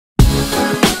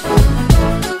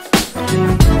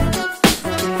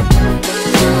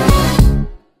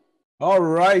All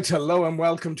right. Hello and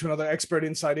welcome to another Expert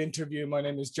Insight interview. My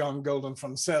name is John Golden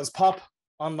from SalesPOP,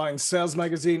 online sales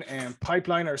magazine, and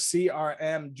Pipeliner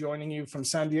CRM, joining you from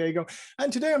San Diego.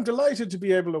 And today I'm delighted to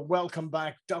be able to welcome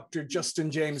back Dr. Justin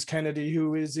James Kennedy,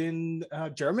 who is in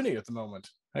Germany at the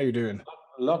moment. How are you doing?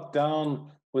 Locked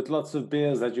down with lots of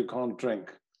beers that you can't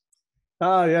drink.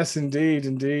 Ah, yes, indeed.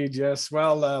 Yes.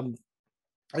 Well,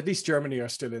 at least Germany are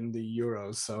still in the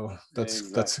Euros, so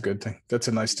that's a good thing. That's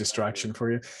a nice distraction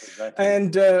for you. Exactly.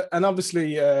 And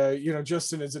obviously,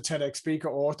 Justin is a TEDx speaker,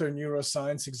 author,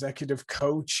 neuroscience executive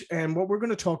coach, and what we're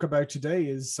going to talk about today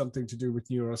is something to do with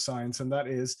neuroscience, and that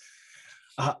is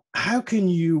how can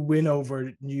you win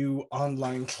over new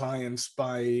online clients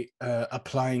by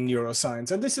applying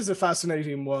neuroscience? And this is a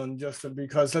fascinating one, Justin,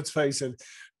 because let's face it,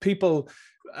 people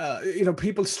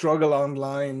struggle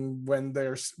online when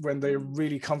they're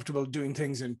really comfortable doing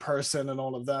things in person and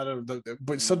all of that.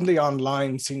 But suddenly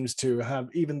online seems to have,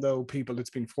 even though it's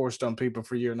been forced on people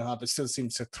for a year and a half, it still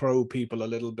seems to throw people a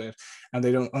little bit, and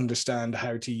they don't understand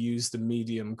how to use the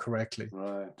medium correctly.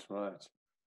 Right.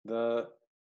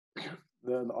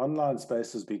 The online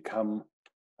space has become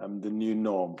the new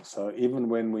norm. So even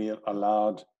when we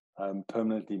allowed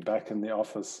permanently back in the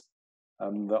office,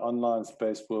 the online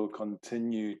space will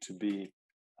continue to be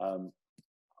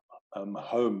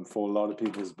home for a lot of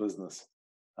people's business,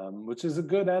 which is a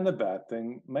good and a bad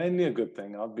thing, mainly a good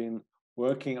thing. I've been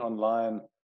working online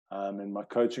in my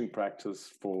coaching practice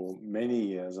for many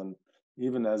years, and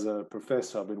even as a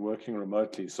professor, I've been working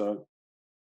remotely. So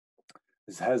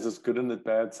this has its good and its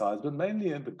bad sides, but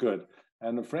mainly the good.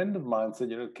 And a friend of mine said,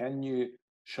 can you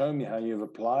show me how you've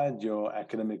applied your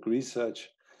academic research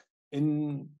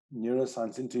in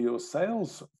neuroscience into your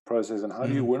sales process, and how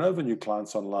do you win over new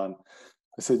clients online?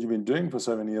 I said, you've been doing for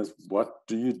so many years. What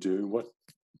do you do?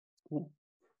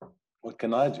 What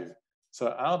can I do? So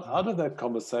out of that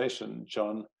conversation,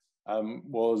 John,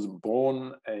 was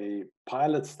born a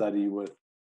pilot study with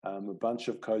a bunch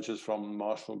of coaches from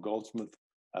Marshall Goldsmith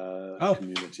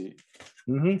community.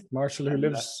 Marshall, who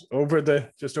lives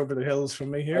just over the hills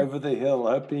from me here. Over the hill.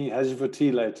 I hope he has you for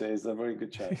tea later. He's a very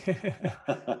good chap.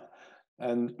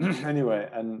 And anyway,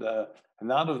 and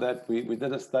out of that, we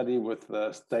did a study with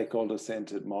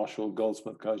stakeholder-centered Marshall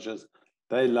Goldsmith coaches.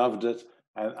 They loved it.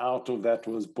 And out of that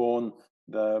was born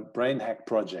the Brain Hack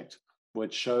Project,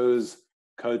 which shows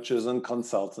coaches and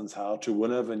consultants how to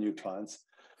win over new clients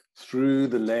through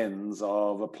the lens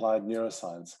of applied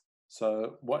neuroscience.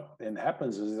 So what then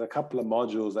happens is there's a couple of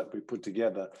modules that we put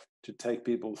together to take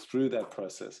people through that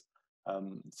process.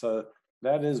 So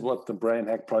that is what the Brain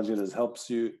Hack Project is. Helps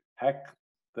you hack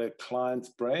the client's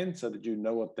brain so that you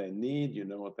know what they need, you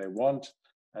know what they want,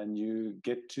 and you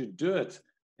get to do it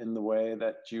in the way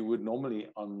that you would normally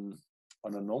on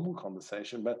a normal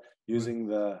conversation, but using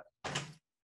the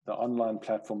online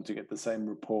platform to get the same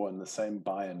rapport and the same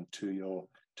buy-in to your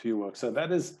work. So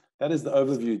that is the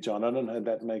overview, John. I don't know if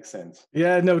that makes sense.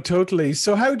 Yeah, no, totally.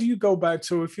 So how do you go about,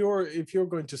 so if you're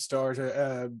going to start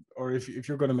or if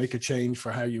you're going to make a change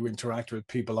for how you interact with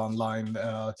people online,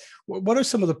 what are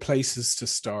some of the places to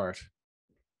start?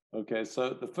 Okay, so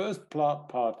the first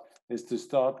part is to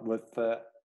start with the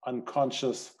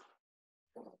unconscious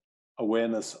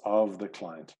awareness of the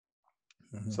client.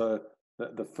 So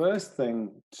the first thing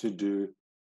to do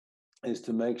is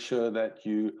to make sure that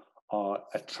you are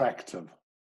attractive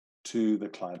to the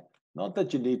client. Not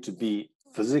that you need to be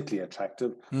physically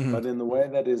attractive, but in the way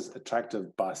that is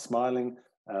attractive, by smiling,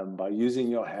 by using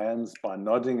your hands, by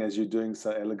nodding as you're doing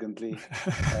so elegantly,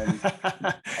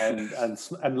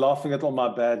 and laughing at all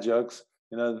my bad jokes.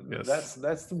 Yes.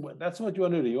 That's what you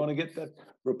want to do. You want to get that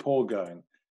rapport going,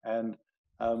 and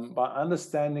by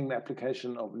understanding the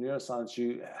application of neuroscience,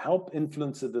 you help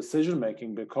influence the decision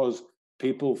making because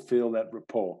people feel that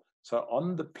rapport. So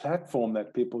on the platform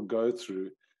that people go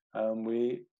through,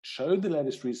 we show the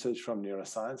latest research from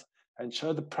neuroscience and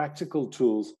show the practical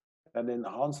tools that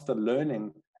enhance the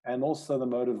learning and also the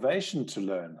motivation to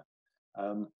learn.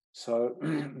 So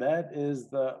that is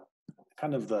the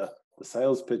kind of the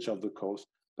sales pitch of the course,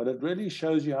 but it really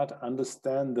shows you how to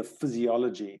understand the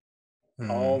physiology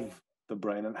of the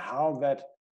brain and how that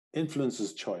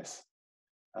influences choice.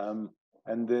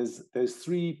 And there's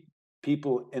three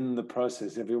people in the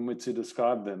process. If you want me to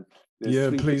describe them, yeah,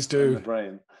 please do. In the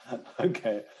brain.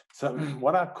 Okay, so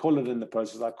what I call it in the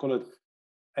process, I call it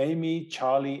Amy,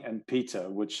 Charlie, and Peter,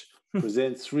 which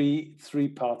present three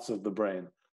parts of the brain.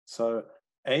 So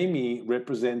Amy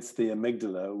represents the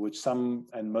amygdala, which some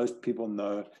and most people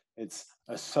know. It's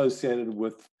associated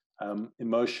with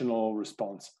emotional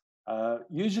response,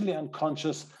 usually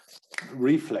unconscious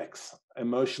reflex.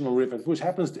 emotional reflex, which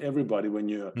happens to everybody when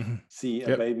you see a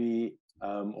Yep. baby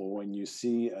or when you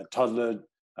see a toddler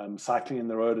cycling in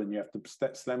the road and you have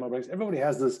to slam on brakes. Everybody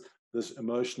has this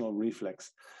emotional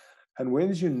reflex. And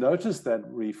when you notice that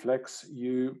reflex,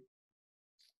 you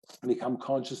become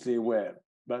consciously aware.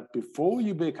 But before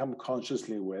you become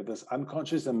consciously aware, this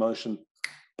unconscious emotion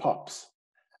pops.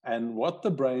 And what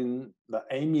the brain, the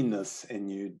aiminess in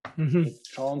you, it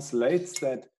translates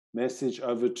that message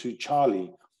over to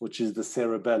Charlie, which is the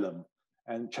cerebellum.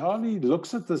 And Charlie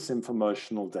looks at this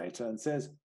informational data and says,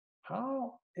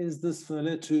 how is this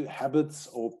familiar to habits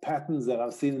or patterns that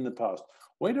I've seen in the past?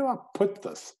 Where do I put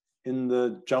this in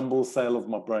the jumble sale of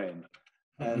my brain?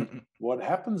 And what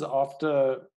happens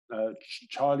after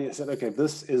Charlie has said, okay,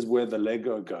 this is where the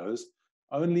Lego goes,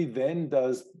 only then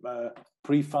does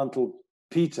prefrontal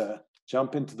Peter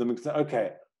jump into the mix.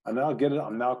 Okay, I now get it.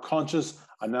 I'm now conscious.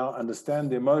 I now understand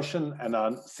the emotion and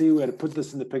I see where to put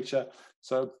this in the picture.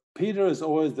 So Peter is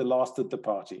always the last at the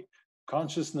party.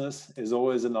 Consciousness is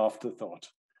always an afterthought.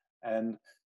 And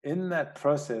in that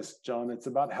process, John, it's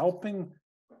about helping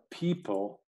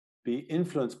people be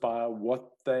influenced by what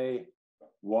they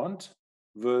want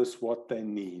versus what they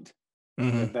need.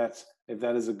 If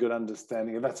that is a good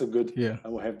understanding, if that's a good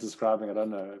way of describing it, I don't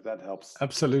know if that helps.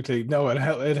 Absolutely. No,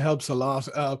 it helps a lot.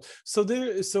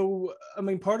 So I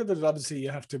mean, part of it, obviously, you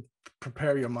have to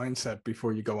prepare your mindset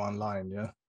before you go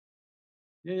online.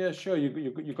 Yeah, sure.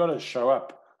 You got to show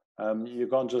up. You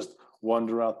can't just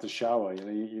wander out the shower. You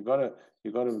know, you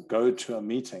got to go to a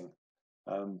meeting,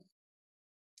 and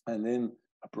then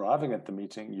arriving at the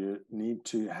meeting, you need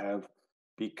to have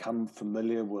become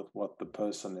familiar with what the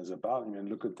person is about. I mean,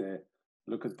 look at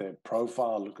their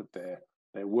profile, look at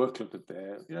their work, look at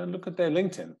their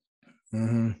LinkedIn.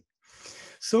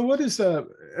 So what is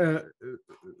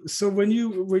so when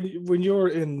you're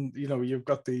in, you've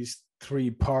got these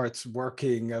three parts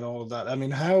working and all that. I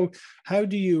mean, how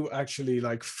do you actually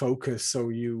like focus so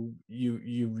you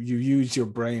use your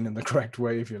brain in the correct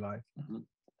way, if you like?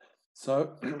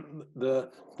 So the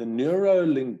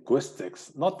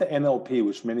neuro-linguistics, not the NLP,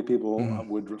 which many people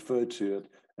would refer to it,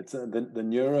 it's the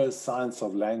neuroscience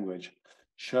of language,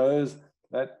 shows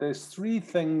that there's three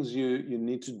things you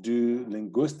need to do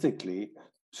linguistically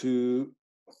to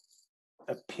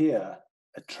appear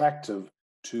attractive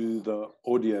to the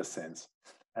audio sense.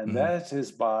 And that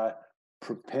is by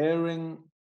preparing,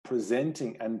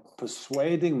 presenting, and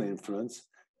persuading the influence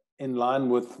in line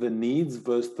with the needs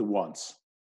versus the wants.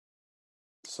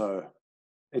 So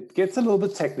it gets a little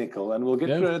bit technical, and we'll get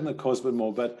through it in the course a bit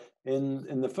more. But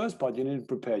in the first part, you need to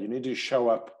prepare. You need to show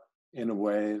up in a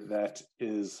way that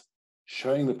is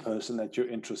showing the person that you're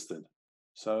interested.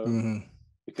 So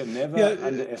you can never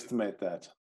underestimate that.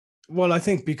 Well, I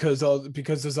think because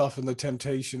there's often the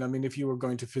temptation. I mean, if you were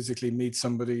going to physically meet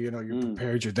somebody, you're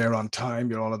prepared, you're there on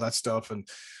time, you're all of that stuff, and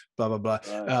blah blah blah.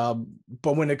 Right.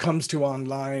 But when it comes to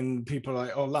online, people are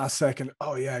like, oh, last second,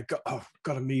 oh yeah,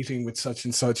 got a meeting with such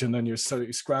and such, and then you're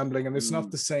scrambling, and it's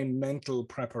not the same mental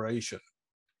preparation.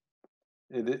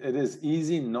 It is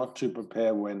easy not to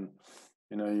prepare when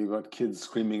you've got kids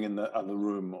screaming in the other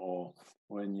room, or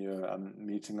when you're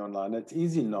meeting online. It's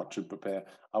easy not to prepare.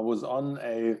 I was on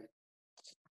a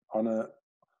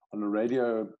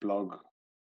radio blog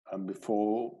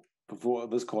before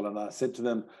this call, and I said to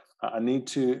them, I need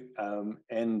to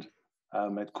end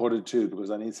at 1:45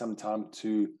 because I need some time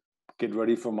to get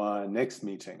ready for my next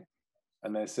meeting.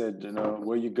 And they said,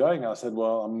 where are you going? I said,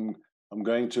 well, I'm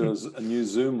going to a new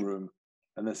Zoom room.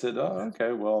 And they said, oh,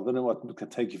 okay, well, I don't know what, it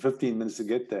could take you 15 minutes to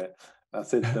get there. I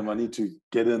said to them, I need to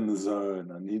get in the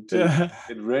zone. I need to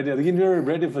get ready. I get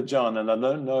ready for John, and I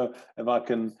don't know if I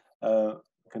can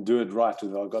do it right,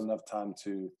 if I've got enough time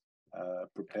to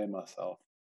prepare myself.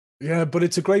 Yeah, but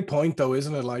it's a great point, though,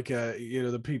 isn't it? Like,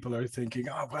 the people are thinking,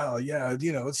 oh, well, yeah,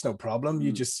 it's no problem.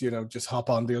 You just hop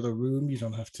on the other room. You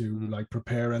don't have to like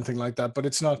prepare anything like that. But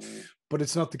it's not. But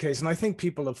it's not the case, and I think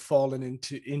people have fallen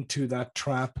into that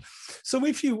trap. So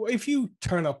if you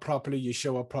turn up properly, you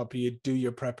show up properly, you do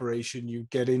your preparation, you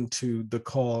get into the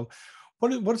call.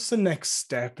 What's the next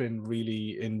step in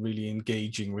really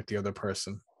engaging with the other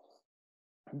person?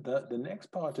 The next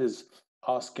part is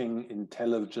asking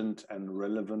intelligent and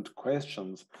relevant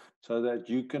questions so that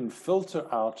you can filter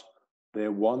out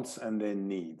their wants and their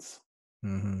needs.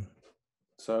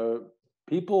 So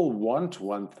people want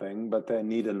one thing, but they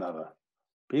need another.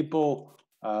 People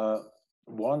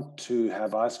want to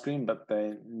have ice cream, but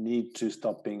they need to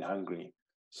stop being hungry.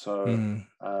 So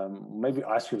maybe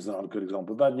ice cream is not a good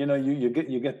example, but you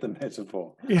get the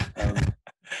metaphor. Yeah.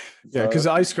 Yeah, because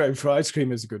ice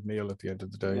cream is a good meal at the end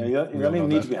of the day. Yeah, you don't even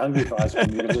need to be hungry for ice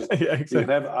cream. You can just you can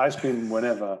have ice cream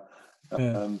whenever.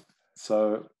 Yeah.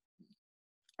 So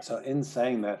in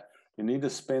saying that, you need to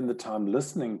spend the time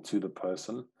listening to the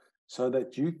person so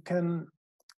that you can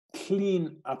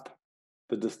clean up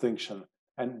the distinction.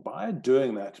 And by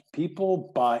doing that,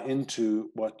 people buy into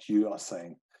what you are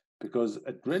saying because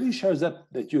it really shows up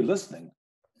that you're listening.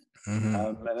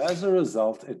 Mm-hmm. And as a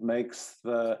result, it makes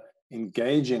the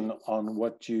engaging on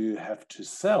what you have to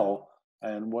sell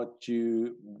and what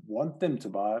you want them to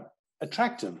buy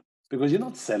attractive, because you're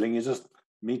not selling, you're just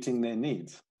meeting their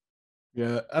needs.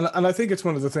 Yeah, and I think it's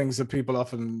one of the things that people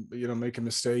often, make a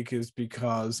mistake is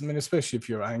because, I mean, especially if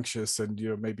you're anxious and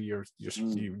maybe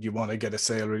you want to get a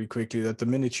sale really quickly, that the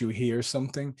minute you hear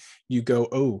something, you go,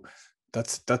 oh,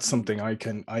 that's something I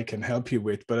can help you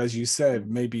with. But as you said,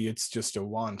 maybe it's just a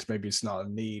want, maybe it's not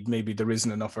a need, maybe there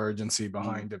isn't enough urgency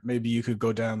behind it. Maybe you could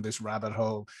go down this rabbit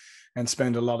hole and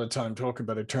spend a lot of time talking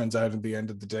about it. Turns out at the end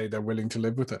of the day, they're willing to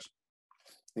live with it.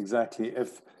 Exactly.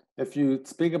 If you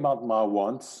speak about my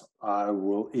wants, I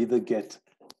will either get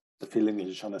the feeling that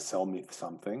you're trying to sell me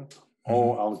something,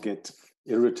 or I'll get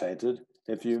irritated.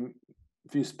 If you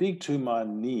speak to my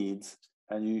needs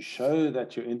and you show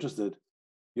that you're interested,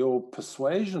 your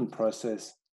persuasion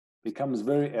process becomes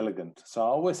very elegant. So I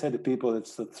always say to people,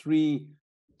 it's the 3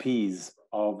 P's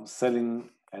of selling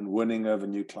and winning over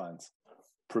new clients: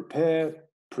 prepare,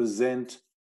 present,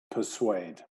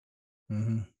 persuade.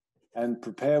 Mm-hmm. And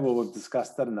prepare, well, we've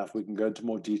discussed that enough. We can go into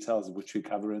more details, which we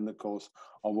cover in the course,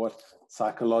 on what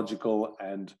psychological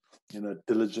and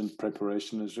diligent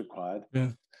preparation is required.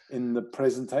 Yeah. In the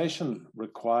presentation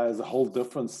requires a whole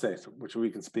different set, which we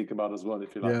can speak about as well,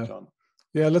 if you like, John.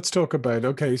 Yeah, let's talk about,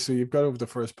 okay, so you've got over the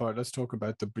first part. Let's talk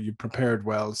about you prepared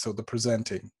well, so the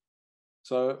presenting.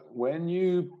 So when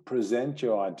you present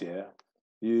your idea,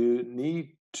 you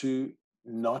need to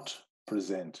not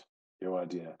present your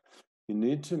idea. You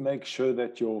need to make sure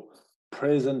that your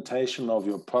presentation of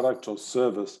your product or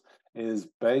service is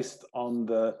based on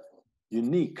the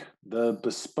unique, the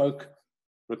bespoke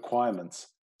requirements.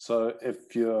 So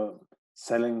if you're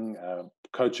selling a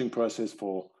coaching process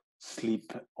for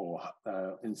sleep or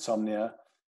insomnia,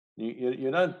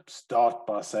 you don't start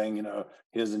by saying,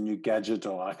 here's a new gadget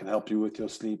or I can help you with your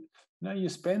sleep. No, you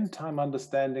spend time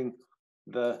understanding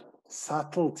the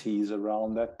subtleties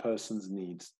around that person's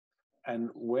needs.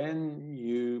 And when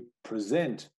you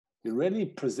present, you really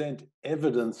present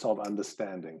evidence of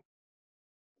understanding.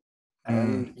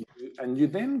 And you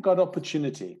then got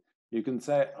opportunity. You can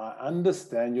say, I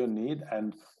understand your need,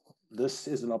 and this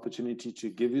is an opportunity to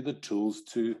give you the tools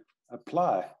to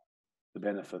apply the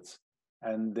benefits.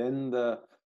 And then the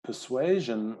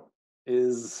persuasion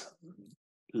is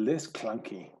less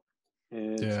clunky.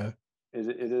 It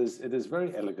is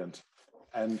very elegant.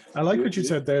 And I like what you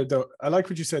said there, though. I like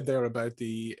what you said there about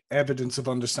the evidence of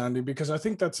understanding, because I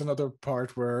think that's another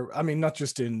part where, I mean, not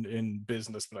just in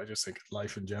business, but I just think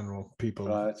life in general,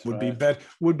 people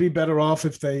would be better off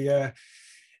if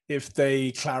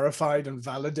they clarified and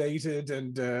validated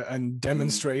and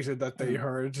demonstrated that they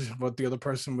heard what the other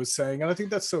person was saying. And I think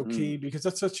that's so key, because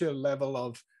that's such a level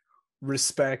of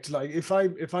respect. Like if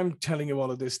I'm telling you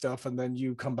all of this stuff and then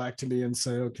you come back to me and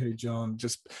say, okay, John,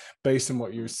 just based on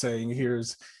what you're saying,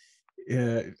 here's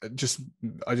I just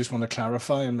want to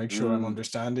clarify and make sure I'm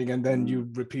understanding, and then you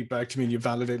repeat back to me and you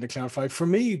validate and clarify. For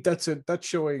me, that's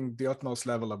showing the utmost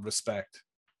level of respect.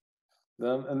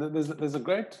 And there's a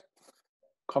great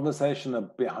conversation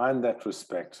behind that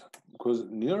respect, because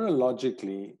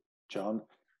neurologically, John,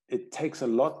 it takes a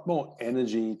lot more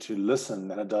energy to listen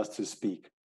than it does to speak.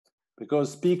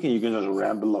 Because speaking, you can just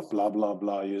ramble off, blah, blah,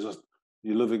 blah. You're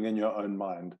living in your own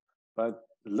mind. But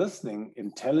listening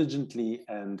intelligently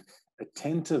and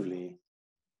attentively,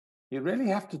 you really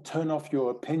have to turn off your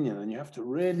opinion and you have to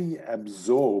really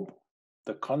absorb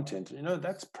the content.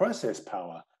 That's process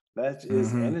power. That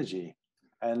is energy.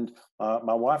 And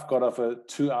my wife got off a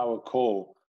 2-hour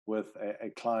call with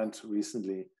a client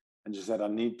recently, and she said, I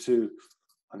need to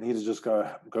just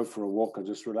go for a walk and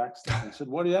just relax. And I said,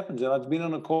 what happened? She said, I've been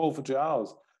on a call for 2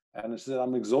 hours. And she said,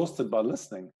 I'm exhausted by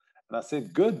listening. And I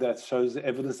said, good, that shows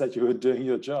evidence that you were doing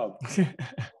your job.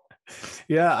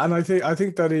 Yeah, and I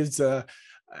think that is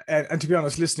and to be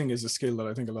honest, listening is a skill that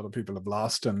I think a lot of people have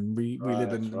lost, and we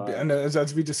live in, and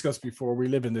as we discussed before, we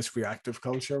live in this reactive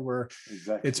culture where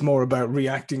it's more about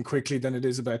reacting quickly than it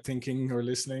is about thinking or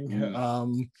listening.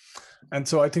 And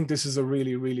so I think this is a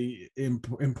really, really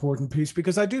important piece,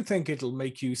 because I do think it'll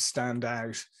make you stand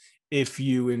out if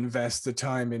you invest the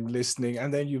time in listening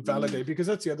and then you validate, because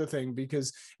that's the other thing,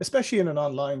 because especially in an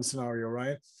online scenario,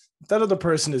 right? that other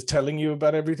person is telling you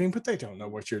about everything, but they don't know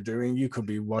what you're doing. You could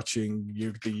be watching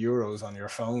the Euros on your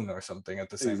phone or something at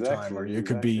the same time, or Exactly, you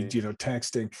could be, exactly.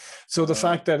 texting. So the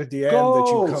fact that at the end that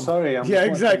you Goal. come, Sorry, I'm yeah,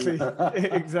 just watching.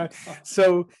 exactly, exactly.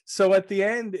 So at the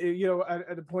end,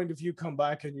 at a point, if you come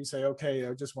back and you say, okay,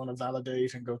 I just want to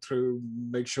validate and go through,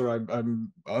 make sure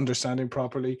I'm understanding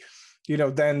properly,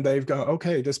 then they've gone,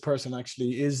 okay, this person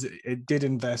actually did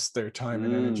invest their time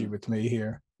and energy with me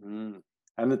here.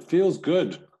 And it feels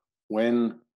good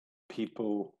when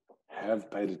people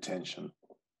have paid attention.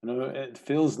 It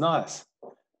feels nice.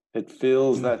 It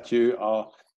feels that you are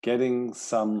getting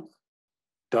some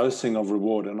dosing of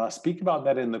reward. And I speak about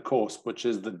that in the course, which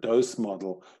is the dose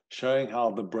model, showing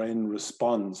how the brain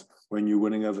responds when you're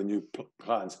winning over new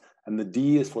clients. And the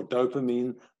D is for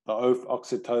dopamine, the O for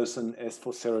oxytocin, S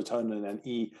for serotonin, and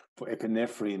E for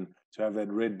epinephrine, to have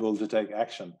that Red Bull to take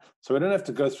action. So we don't have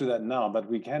to go through that now, but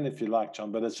we can if you like,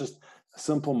 John. But it's just a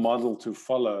simple model to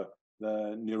follow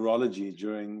the neurology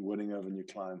during winning over new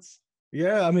clients.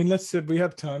 Yeah, I mean, we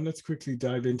have time. Let's quickly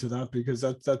dive into that, because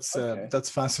that's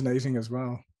fascinating as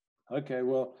well. Okay,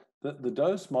 well, the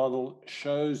dose model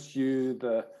shows you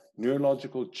the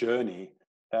neurological journey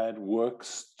that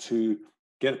works to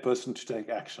get a person to take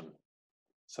action.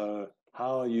 So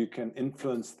how you can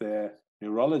influence their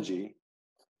neurology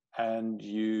and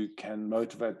you can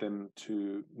motivate them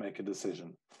to make a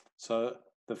decision. So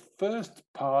the first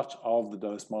part of the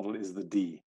dose model is the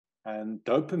D, and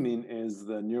dopamine is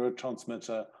the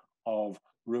neurotransmitter of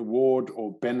reward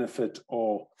or benefit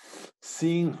or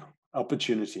seeing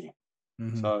opportunity.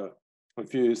 So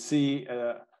if you see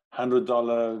a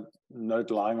 $100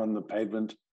 note lying on the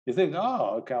pavement, you think,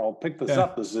 oh, okay, I'll pick this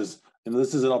up. This is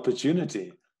an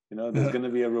opportunity. There's going to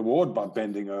be a reward by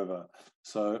bending over.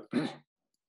 So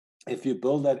if you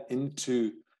build that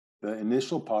into the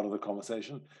initial part of the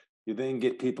conversation, you then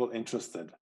get people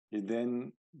interested. You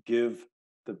then give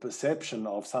the perception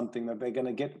of something that they're going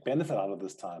to get benefit out of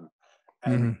this time.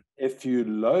 And if you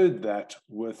load that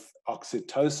with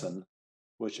oxytocin,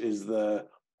 which is the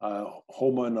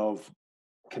hormone of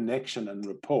connection and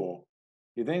rapport,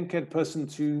 you then get a person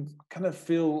to kind of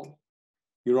feel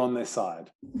you're on their side.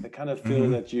 They kind of feel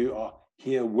that you are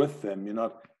here with them. You're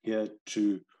not here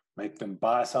to make them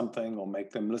buy something or make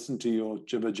them listen to your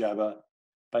jibber jabber,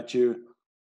 but you're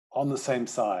on the same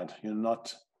side. You're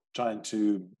not trying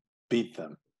to beat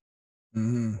them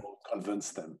or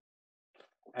convince them.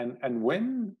 And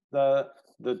when the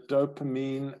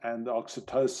dopamine and the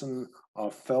oxytocin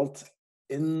are felt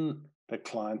in the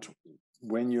client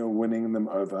when you're winning them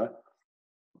over,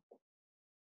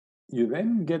 you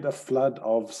then get a flood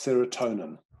of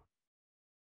serotonin.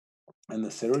 And the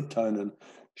serotonin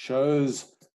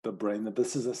shows the brain that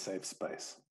this is a safe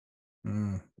space.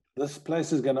 This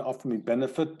place is going to offer me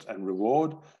benefit and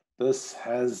reward. This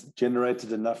has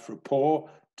generated enough rapport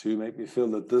to make me feel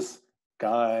that this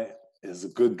guy is a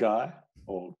good guy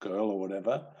or girl or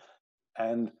whatever.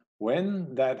 And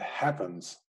when that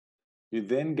happens, you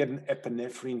then get an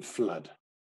epinephrine flood.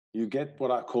 You get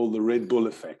what I call the Red Bull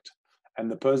effect. And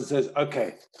the person says,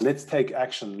 okay, let's take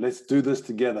action. Let's do this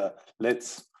together.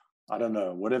 Let's, I don't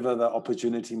know, whatever the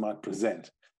opportunity might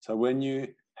present. So when you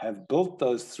have built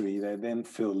those three, they then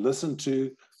feel listened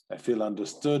to, they feel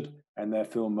understood, and they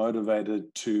feel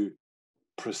motivated to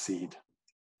proceed.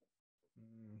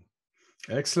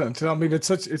 Excellent. I mean,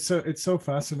 it's so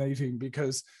fascinating,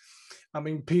 because I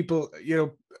mean, people,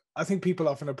 I think people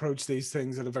often approach these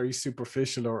things at a very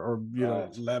superficial or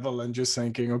level, and just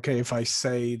thinking, okay, if I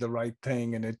say the right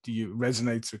thing and it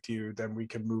resonates with you, then we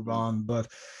can move on. But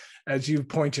as you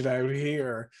pointed out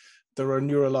here, there are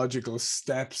neurological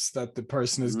steps that the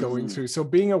person is going through. So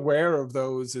being aware of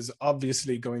those is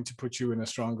obviously going to put you in a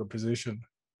stronger position.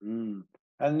 And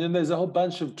then there's a whole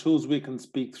bunch of tools we can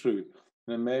speak through.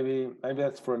 And maybe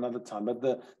that's for another time. But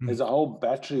there's a whole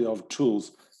battery of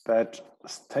tools that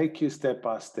take you step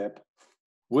by step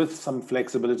with some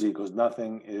flexibility, because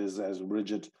nothing is as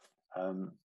rigid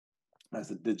as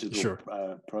a digital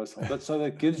process. But so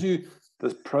that gives you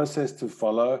this process to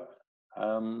follow,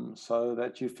 so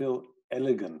that you feel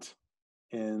elegant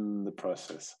in the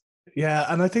process. Yeah,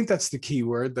 and I think that's the key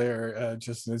word there,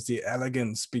 Justin, is the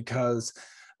elegance, because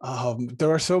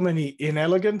there are so many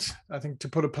inelegant, I think, to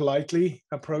put it politely,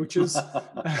 approaches.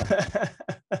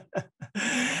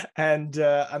 And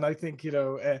I think,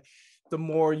 the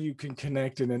more you can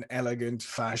connect in an elegant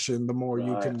fashion, the more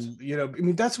you can, I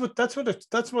mean, that's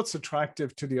what's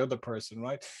attractive to the other person,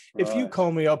 right? If you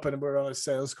call me up and we're on a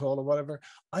sales call or whatever,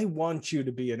 I want you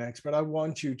to be an expert. I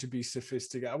want you to be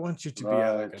sophisticated. I want you to be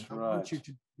elegant. I want you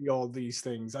to be all these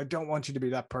things. I don't want you to be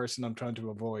that person I'm trying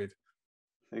to avoid.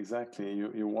 exactly.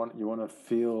 You want to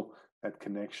feel that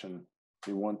connection.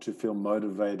 You want to feel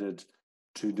motivated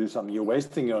to do something. You're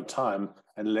wasting your time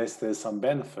unless there's some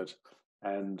benefit,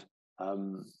 and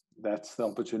that's the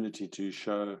opportunity to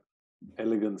show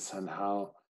elegance and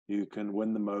how you can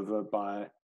win them over by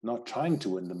not trying to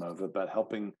win them over, but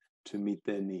helping to meet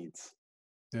their needs.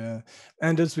 Yeah.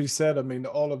 And as we said, I mean,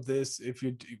 all of this,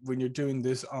 when you're doing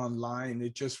this online,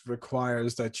 it just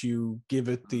requires that you give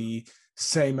it the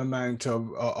same amount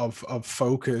of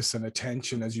focus and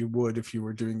attention as you would if you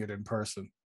were doing it in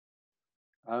person.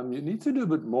 You need to do a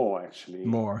bit more, actually,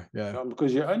 More, yeah.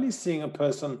 because you're only seeing a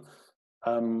person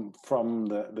from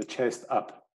the chest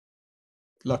up.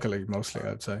 Luckily, mostly,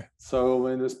 I'd say. So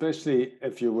when, especially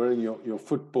if you're wearing your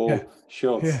football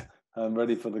shorts, Yeah.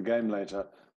 ready for the game later.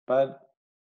 But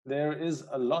there is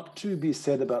a lot to be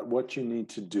said about what you need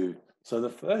to do. So the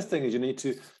first thing is you need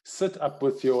to sit up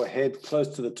with your head close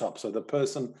to the top so the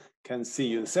person can see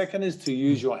you. The second is to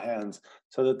use your hands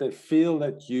so that they feel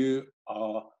that you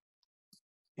are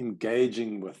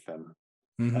engaging with them.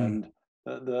 Mm-hmm. And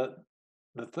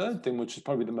the third thing, which is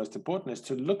probably the most important, is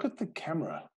to look at the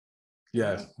camera.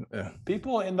 Yes. Yeah.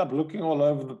 People end up looking all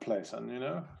over the place,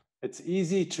 and it's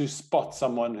easy to spot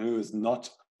someone who is not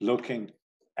looking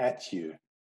at you.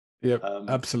 Yep,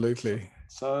 absolutely.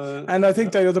 So, and I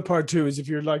think the other part too is if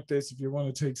you're like this, if you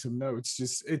want to take some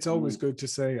notes, it's always good to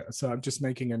say, so I'm just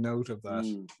making a note of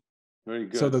that. Very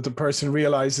good. So that the person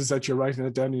realizes that you're writing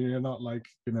it down and you're not like,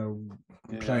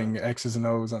 playing X's and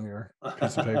O's on your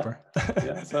piece of paper.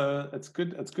 Yeah, so it's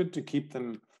good to keep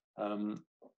them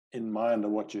in mind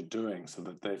of what you're doing so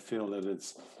that they feel that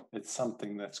it's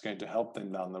something that's going to help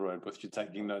them down the road. But if you're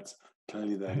taking notes,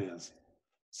 clearly that is.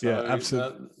 So, yeah,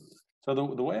 absolutely. So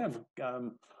the way of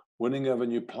winning over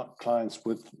new clients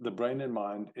with the brain in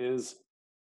mind is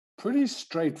pretty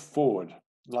straightforward,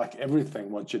 like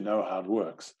everything, once you know how it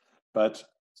works. But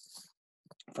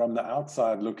from the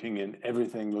outside looking in,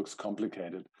 everything looks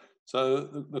complicated. So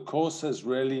the course has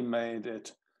really made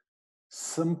it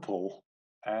simple,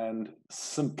 and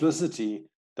simplicity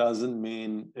doesn't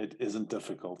mean it isn't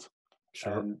difficult.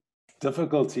 Sure. And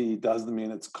difficulty doesn't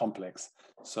mean it's complex.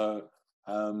 So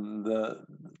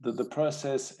the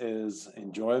process is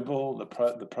enjoyable.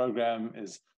 The program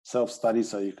is self-study,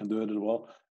 so you can do it as well.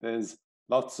 There's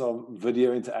lots of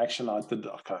video interaction. I did,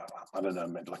 I don't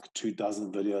know, like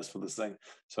 24 videos for this thing.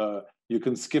 So you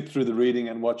can skip through the reading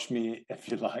and watch me if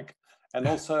you like. And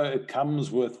also it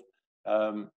comes with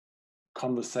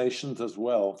conversations as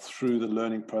well through the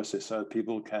learning process, so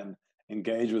people can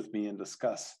engage with me and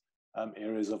discuss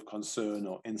areas of concern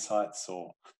or insights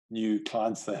or new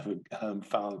clients they have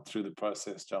found through the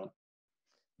process, John.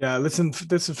 Yeah, listen,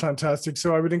 this is fantastic.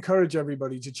 So I would encourage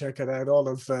everybody to check it out. All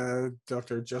of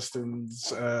Dr.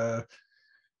 Justin's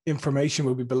information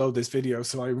will be below this video,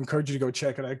 so I encourage you to go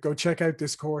check it out. Go check out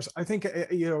this course. I think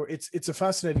it's a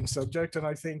fascinating subject, and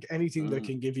I think anything that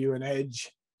can give you an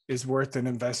edge is worth an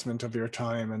investment of your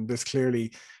time. And this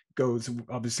clearly goes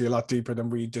obviously a lot deeper than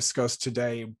we discussed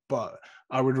today, but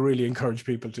I would really encourage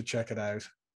people to check it out.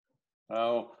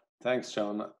 Oh, thanks,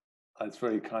 John. That's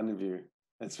very kind of you.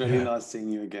 It's really nice seeing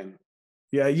you again.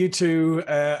 Yeah, you too.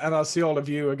 And I'll see all of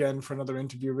you again for another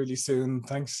interview really soon.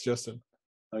 Thanks, Justin.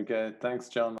 Okay, thanks,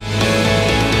 John.